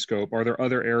broad scope, are there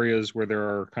other areas where there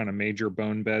are kind of major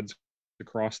bone beds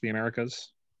across the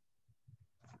Americas?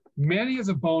 Many of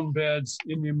the bone beds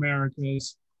in the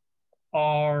Americas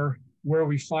are where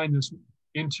we find this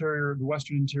interior, the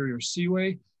Western Interior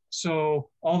Seaway. So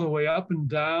all the way up and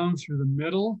down through the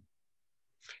middle,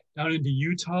 down into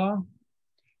Utah,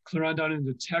 clear on down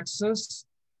into Texas.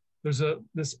 There's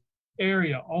this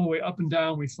area all the way up and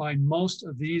down. We find most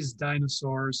of these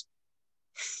dinosaurs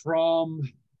from,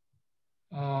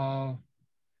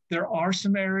 there are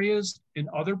some areas in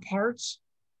other parts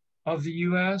of the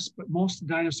US, but most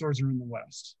dinosaurs are in the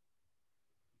West.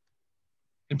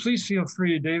 And please feel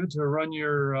free, David, to run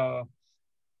your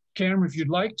camera if you'd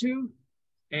like to,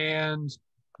 and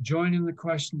join in the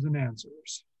questions and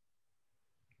answers.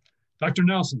 Dr.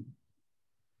 Nelson.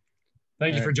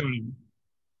 Thank you for joining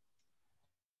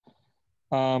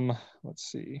me. Let's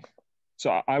see.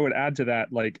 So I would add to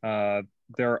that, like,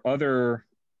 there are other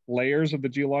layers of the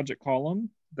geologic column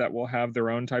that will have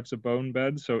their own types of bone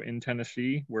beds. So in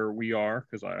Tennessee, where we are,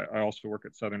 because I also work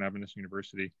at Southern Adventist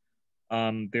University,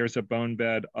 there's a bone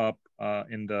bed up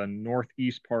in the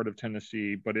northeast part of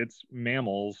Tennessee, but it's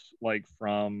mammals like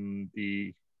from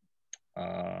the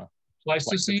like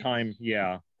the time,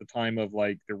 yeah, the time of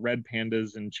like the red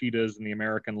pandas and cheetahs and the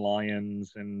American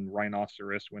lions and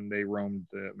rhinoceros when they roamed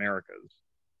the Americas.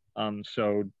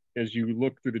 So as you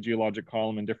look through the geologic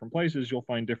column in different places, you'll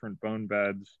find different bone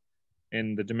beds.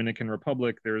 In the Dominican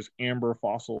Republic, there's amber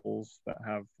fossils that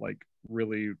have like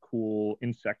really cool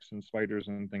insects and spiders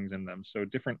and things in them. So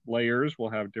different layers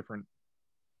will have different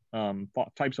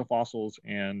types of fossils,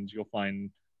 and you'll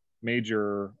find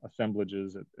major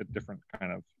assemblages at different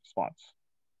kind of spots.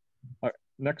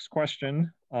 Next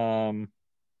question.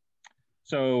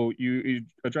 So you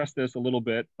addressed this a little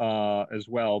bit as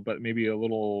well, but maybe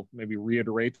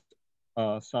reiterate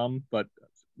some, but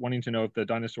wanting to know if the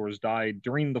dinosaurs died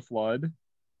during the flood,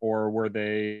 or were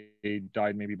they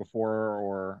died maybe before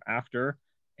or after,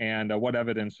 and what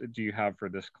evidence do you have for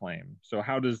this claim? So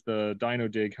how does the dino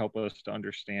dig help us to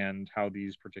understand how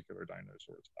these particular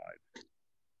dinosaurs died?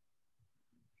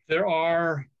 There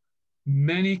are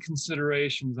many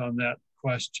considerations on that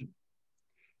question.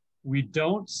 We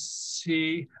don't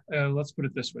see, let's put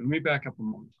it this way, let me back up a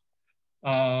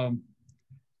moment.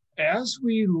 As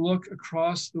we look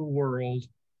across the world,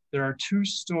 there are two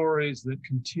stories that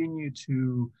continue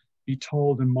to be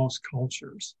told in most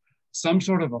cultures. Some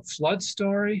sort of a flood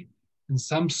story and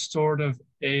some sort of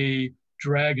a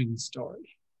dragon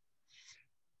story.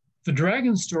 The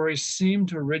dragon stories seem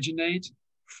to originate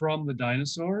from the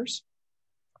dinosaurs.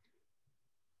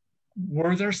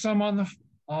 Were there some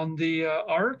on the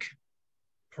ark?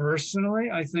 Personally,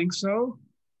 I think so.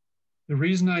 The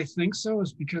reason I think so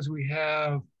is because we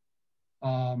have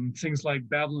things like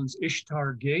Babylon's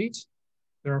Ishtar Gate.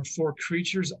 There are 4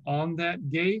 creatures on that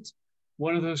gate.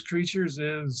 One of those creatures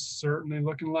is certainly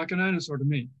looking like a dinosaur to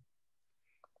me.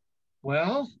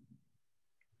 Well,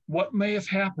 what may have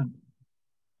happened?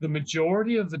 The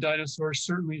majority of the dinosaurs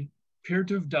certainly appear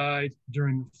to have died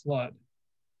during the flood.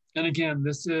 And again,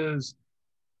 this is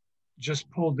just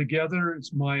pulled together.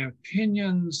 It's my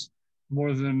opinions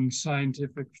more than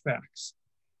scientific facts.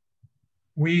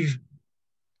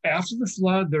 After the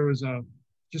flood, there was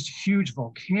just huge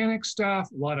volcanic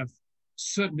stuff, a lot of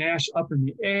soot and ash up in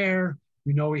the air.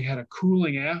 We know we had a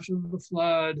cooling after the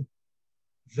flood.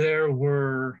 There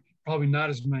were probably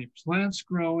not as many plants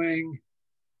growing.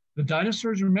 The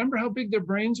dinosaurs, remember how big their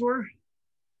brains were?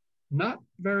 Not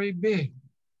very big.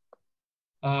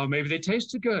 Maybe they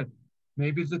tasted good.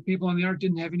 Maybe the people on the ark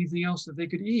didn't have anything else that they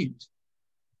could eat.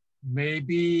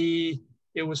 Maybe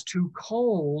it was too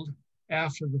cold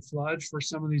after the flood for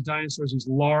some of these dinosaurs, these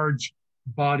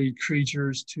large-bodied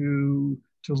creatures, to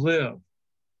live.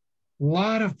 A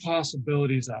lot of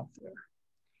possibilities out there.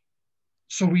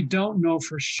 So we don't know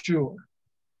for sure.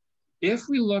 If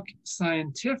we look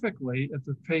scientifically at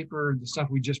the paper, the stuff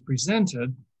we just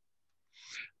presented,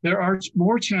 there are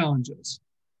more challenges.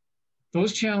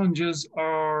 Those challenges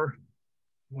are,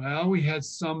 well, we had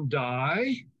some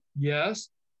die, yes,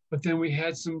 but then we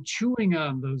had some chewing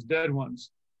on those dead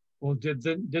ones. Well,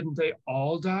 didn't they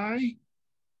all die?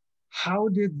 How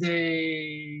did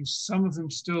some of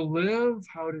them still live?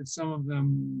 How did some of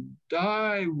them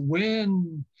die?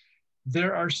 When?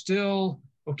 There are still,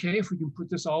 okay, if we can put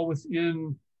this all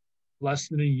within less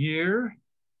than a year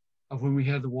of when we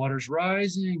had the waters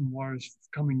rising, waters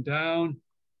coming down,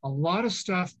 a lot of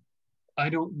stuff I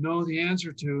don't know the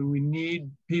answer to, and we need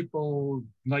people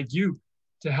like you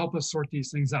to help us sort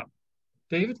these things out.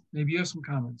 David, maybe you have some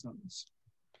comments on this.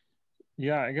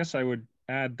 Yeah, I guess I would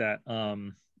add that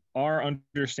our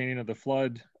understanding of the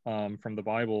flood from the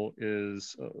Bible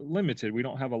is limited. We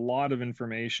don't have a lot of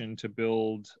information to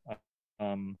build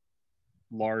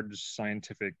large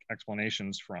scientific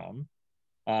explanations from.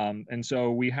 And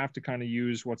so we have to kind of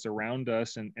use what's around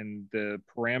us and the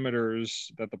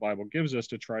parameters that the Bible gives us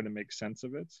to try to make sense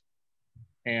of it.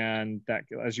 And that,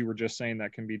 as you were just saying,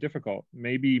 that can be difficult.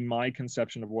 Maybe my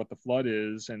conception of what the flood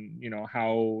is, and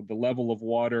how the level of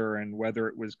water and whether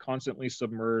it was constantly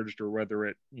submerged or whether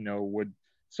it would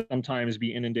sometimes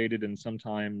be inundated and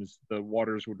sometimes the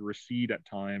waters would recede at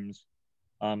times.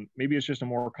 Maybe it's just a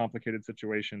more complicated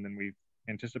situation than we've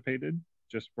anticipated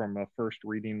just from a first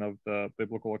reading of the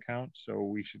biblical account. So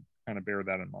we should kind of bear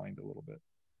that in mind a little bit.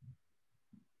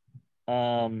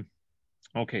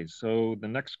 Okay, so the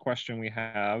next question we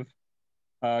have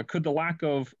Could the lack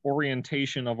of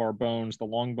orientation of our bones, the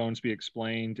long bones, be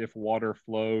explained if water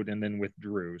flowed and then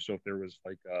withdrew? So if there was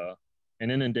like an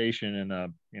inundation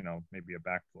and maybe a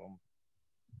backflow.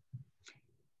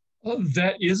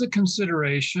 That is a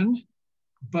consideration,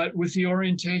 but with the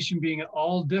orientation being in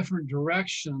all different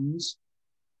directions,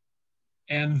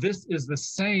 and this is the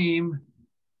same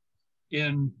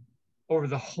in over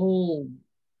the whole,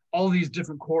 all these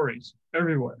different quarries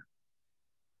everywhere.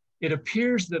 It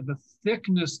appears that the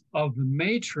thickness of the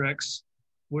matrix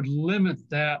would limit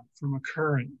that from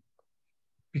occurring,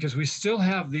 because we still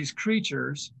have these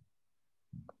creatures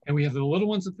and we have the little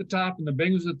ones at the top and the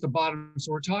big ones at the bottom.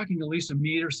 So we're talking at least 1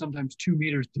 meter, sometimes 2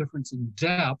 meters difference in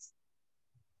depth.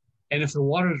 And if the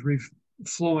water is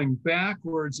flowing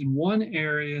backwards in one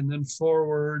area and then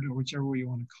forward, or whichever way you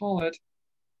want to call it,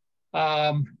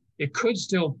 it could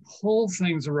still pull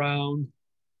things around,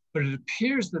 but it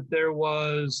appears that there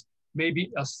was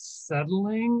maybe a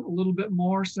settling a little bit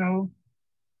more so.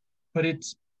 But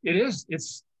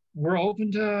we're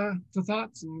open to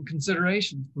thoughts and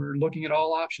considerations. We're looking at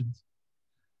all options.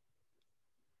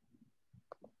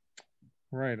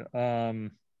 Right.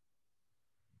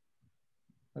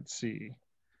 Let's see.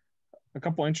 A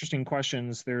couple interesting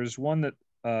questions. There's one that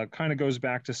kind of goes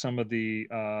back to some of the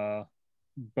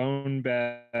bone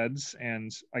beds.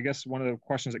 And I guess one of the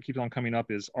questions that keeps on coming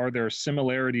up is, are there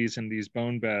similarities in these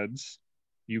bone beds?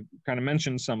 You kind of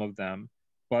mentioned some of them,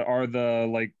 but are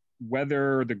the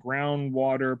weather, the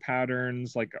groundwater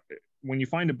patterns, like when you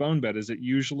find a bone bed, is it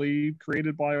usually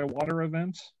created by a water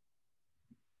event?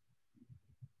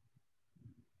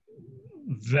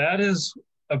 That is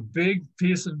a big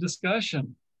piece of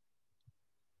discussion.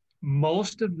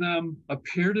 Most of them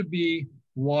appear to be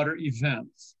water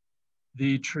events.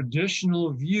 The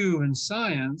traditional view in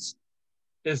science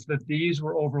is that these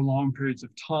were over long periods of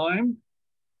time,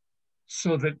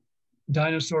 so that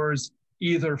dinosaurs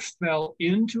either fell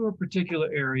into a particular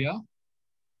area,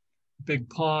 big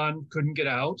pond, couldn't get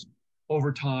out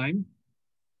over time.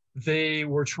 They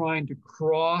were trying to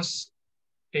cross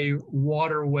a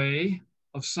waterway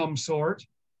of some sort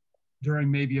during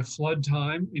maybe a flood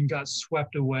time and got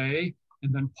swept away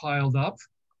and then piled up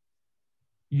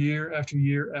year after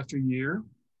year after year.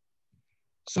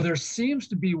 So there seems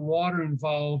to be water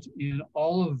involved in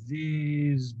all of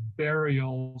these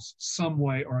burials some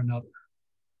way or another.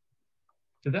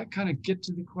 Did that kind of get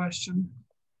to the question?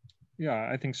 Yeah,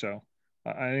 I think so.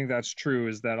 I think that's true,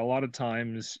 is that a lot of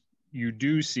times you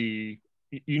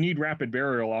need rapid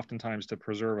burial oftentimes to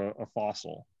preserve a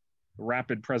fossil.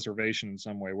 Rapid preservation in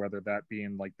some way, whether that be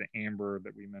in like the amber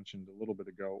that we mentioned a little bit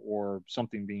ago or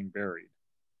something being buried.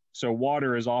 So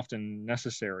water is often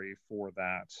necessary for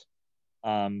that.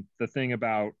 The thing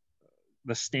about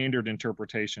the standard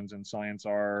interpretations in science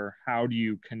are, how do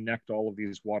you connect all of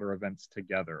these water events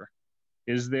together?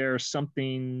 Is there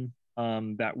something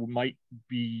that might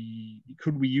be,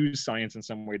 could we use science in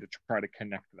some way to try to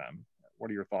connect them? What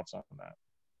are your thoughts on that?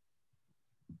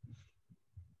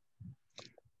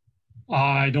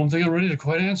 I don't think I'm ready to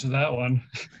quite answer that one.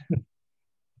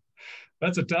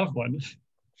 That's a tough one.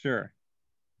 Sure.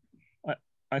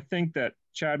 I think that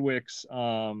Chadwick's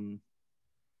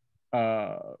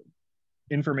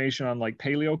information on like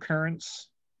paleocurrents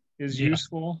is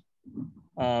useful.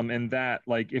 And that,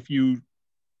 like, if you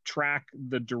track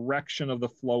the direction of the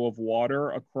flow of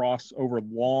water across over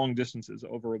long distances,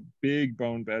 over big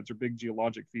bone beds or big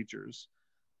geologic features,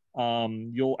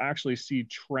 you'll actually see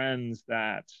trends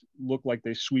that look like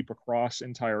they sweep across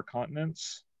entire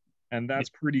continents. And that's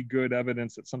pretty good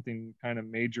evidence that something kind of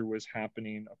major was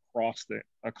happening across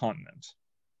a continent.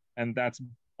 And that's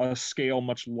a scale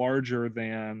much larger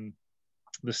than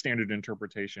the standard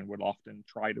interpretation would often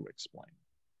try to explain.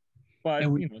 But,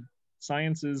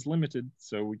 science is limited,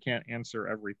 so we can't answer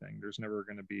everything. There's never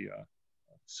going to be a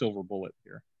silver bullet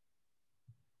here.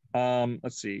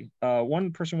 Let's see.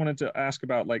 One person wanted to ask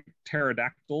about like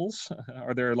pterodactyls.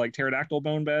 Are there like pterodactyl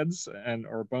bone beds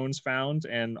or bones found,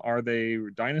 and are they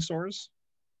dinosaurs?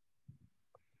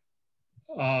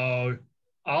 I'll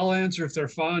answer if they're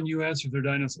found. You answer if they're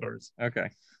dinosaurs. Okay.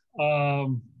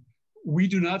 We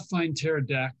do not find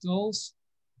pterodactyls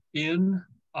in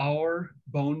our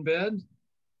bone bed.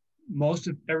 Most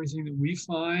of everything that we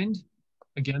find,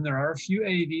 again, there are a few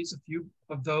aves, a few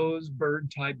of those bird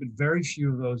type, but very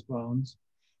few of those bones.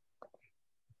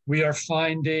 We are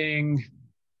finding,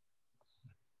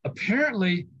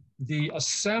 apparently, the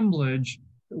assemblage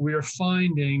that we are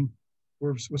finding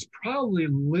was probably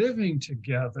living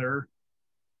together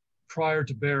prior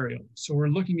to burial. So we're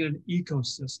looking at an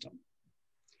ecosystem.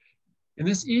 In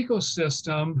this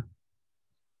ecosystem,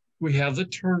 We have the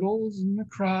turtles and the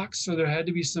crocs, so there had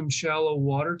to be some shallow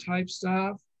water type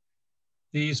stuff.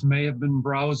 These may have been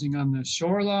browsing on the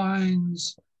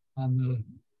shorelines, on the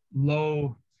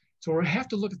low. So we have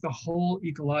to look at the whole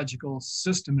ecological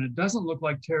system, and it doesn't look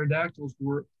like pterodactyls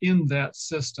were in that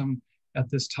system at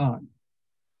this time.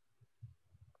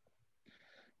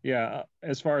 Yeah,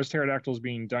 as far as pterodactyls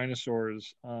being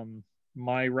dinosaurs,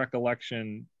 my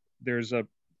recollection, there's a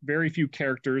very few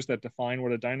characters that define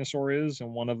what a dinosaur is,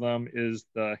 and one of them is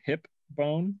the hip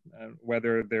bone,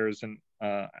 whether there's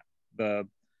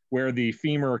where the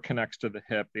femur connects to the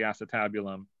hip, the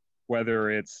acetabulum, whether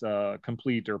it's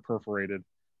complete or perforated.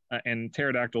 And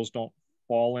pterodactyls don't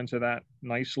fall into that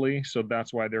nicely, so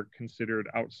that's why they're considered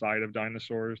outside of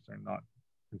dinosaurs. They're not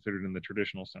considered in the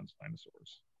traditional sense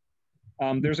dinosaurs.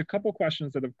 There's a couple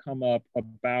questions that have come up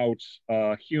about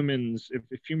humans.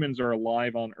 If humans are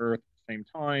alive on Earth at the same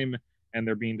time and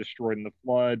they're being destroyed in the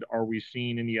flood, are we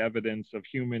seeing any evidence of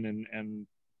human and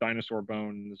dinosaur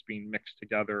bones being mixed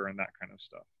together and that kind of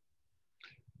stuff?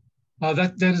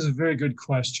 That is a very good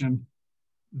question.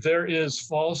 There is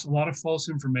a lot of false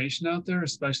information out there,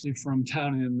 especially from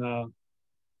down in the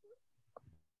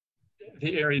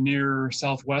area near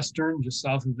Southwestern, just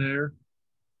south of there,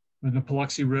 in the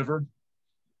Paluxy River.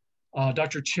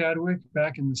 Dr. Chadwick,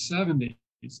 back in the 70s,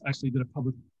 actually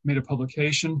made a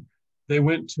publication. They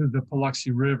went to the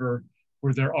Paluxy River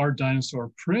where there are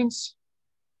dinosaur prints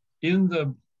on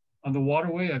the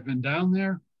waterway. I've been down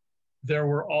there. There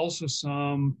were also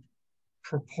some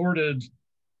purported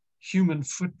human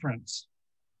footprints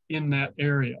in that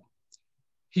area.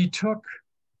 He took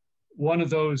one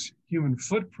of those human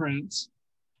footprints,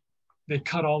 they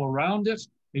cut all around it,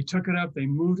 they took it up, they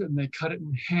moved it, and they cut it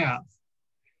in half.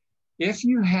 If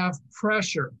you have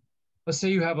pressure, let's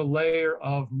say you have a layer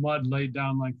of mud laid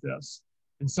down like this,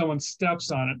 and someone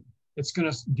steps on it, it's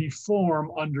going to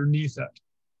deform underneath it,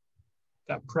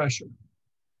 that pressure.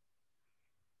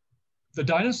 The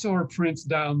dinosaur prints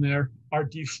down there are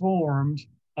deformed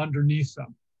underneath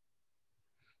them.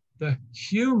 The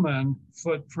human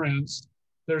footprints,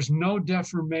 there's no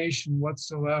deformation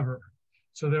whatsoever.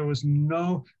 So there was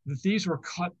these were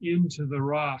cut into the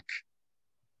rock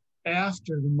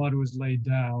after the mud was laid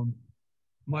down,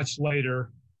 much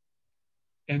later.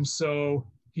 And so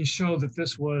he showed that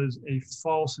this was a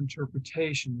false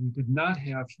interpretation. We did not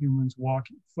have humans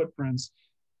walking footprints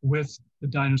with the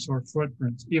dinosaur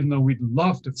footprints, even though we'd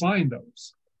love to find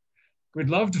those. We'd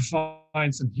love to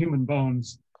find some human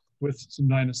bones with some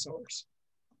dinosaurs.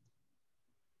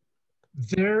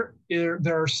 There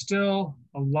are still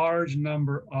a large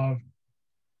number of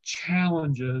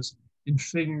challenges in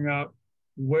figuring out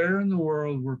where in the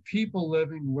world were people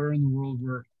living, where in the world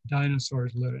were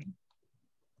dinosaurs living.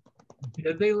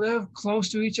 Did they live close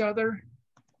to each other?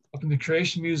 Up in the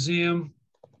Creation Museum,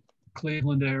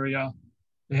 Cleveland area,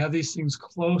 they have these things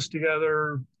close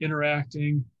together,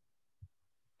 interacting.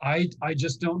 I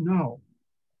just don't know.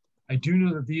 I do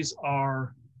know that these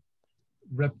are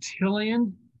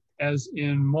reptilian, as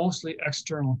in mostly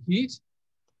external heat.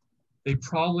 They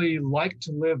probably like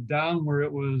to live down where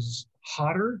it was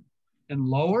hotter and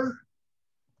lower.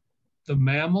 The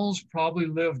mammals probably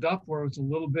lived up where it was a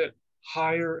little bit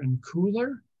higher and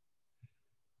cooler.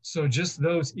 So just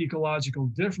those ecological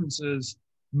differences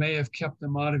may have kept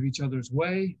them out of each other's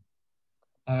way.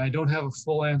 I don't have a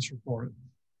full answer for it.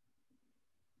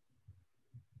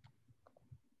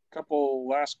 Couple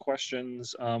last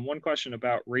questions. One question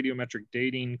about radiometric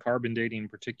dating, carbon dating in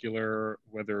particular,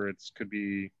 whether is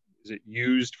it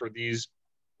used for these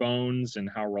bones and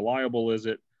how reliable is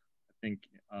it? I think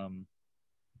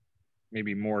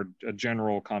maybe more a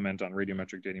general comment on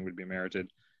radiometric dating would be merited.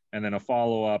 And then a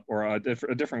follow-up or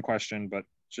a different question, but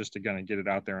just to kind of get it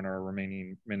out there in our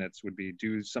remaining minutes would be,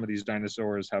 do some of these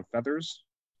dinosaurs have feathers?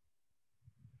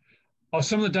 Oh,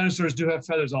 some of the dinosaurs do have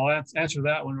feathers. I'll answer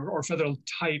that one, or feather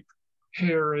type,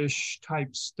 hairish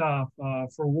type stuff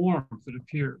for warmth, it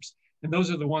appears. And those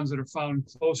are the ones that are found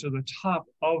closer to the top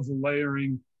of the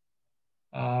layering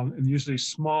and usually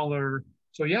smaller.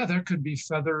 So yeah, there could be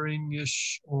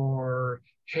feathering-ish or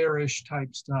hairish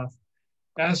type stuff.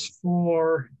 As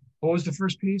for, what was the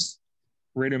first piece?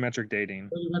 Radiometric dating.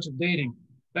 Radiometric dating.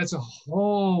 That's a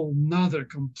whole nother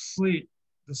complete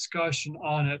discussion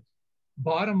on it.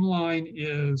 Bottom line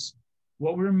is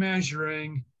what we're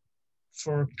measuring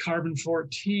for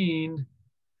carbon-14,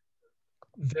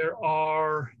 there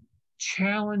are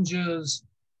challenges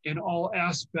in all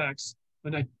aspects,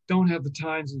 and I don't have the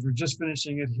time since we're just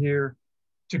finishing it here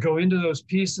to go into those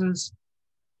pieces.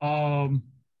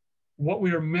 What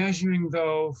we are measuring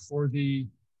though for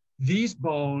these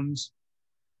bones,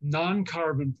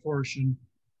 non-carbon portion,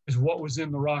 is what was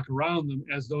in the rock around them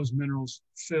as those minerals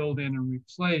filled in and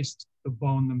replaced the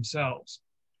bone themselves.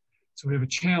 So we have a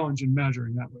challenge in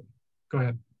measuring that way. Go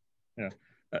ahead. Yeah.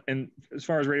 And as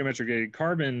far as radiometric dating,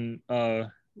 carbon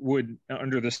would,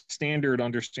 under the standard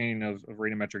understanding of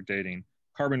radiometric dating,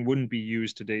 carbon wouldn't be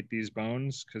used to date these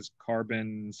bones because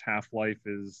carbon's half-life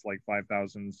is like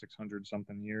 5,600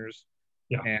 something years.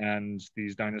 Yeah. And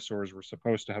these dinosaurs were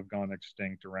supposed to have gone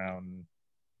extinct around,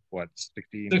 what,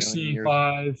 60 65.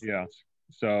 million years? Yeah.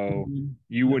 So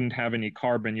you wouldn't have any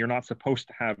carbon. You're not supposed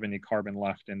to have any carbon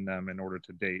left in them in order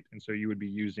to date. And so you would be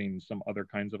using some other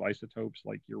kinds of isotopes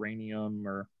like uranium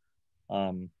or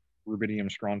rubidium,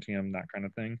 strontium, that kind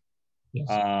of thing. Yes.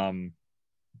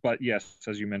 But yes,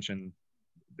 as you mentioned,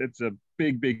 it's a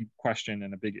big question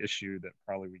and a big issue that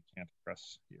probably we can't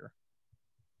address here.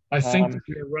 I think that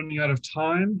we're running out of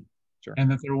time. Sure.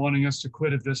 And that they're wanting us to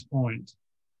quit at this point.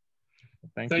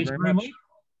 Thank you very much.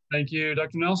 Thank you,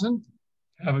 Dr. Nelson.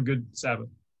 Have a good Sabbath.